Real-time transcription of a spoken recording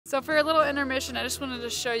So for a little intermission, I just wanted to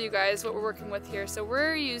show you guys what we're working with here. So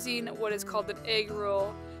we're using what is called an egg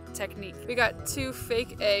roll technique. We got 2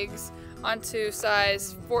 fake eggs onto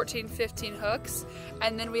size 14-15 hooks,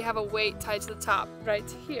 and then we have a weight tied to the top right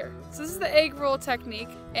here. So this is the egg roll technique,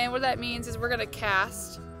 and what that means is we're gonna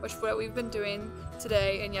cast, which is what we've been doing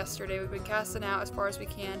today and yesterday. We've been casting out as far as we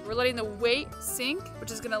can. We're letting the weight sink,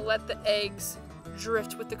 which is gonna let the eggs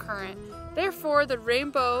drift with the current. Therefore, the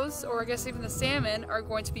rainbows, or I guess even the salmon, are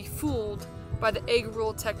going to be fooled by the egg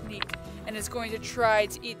roll technique and is going to try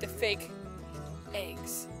to eat the fake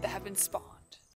eggs that have been spawned.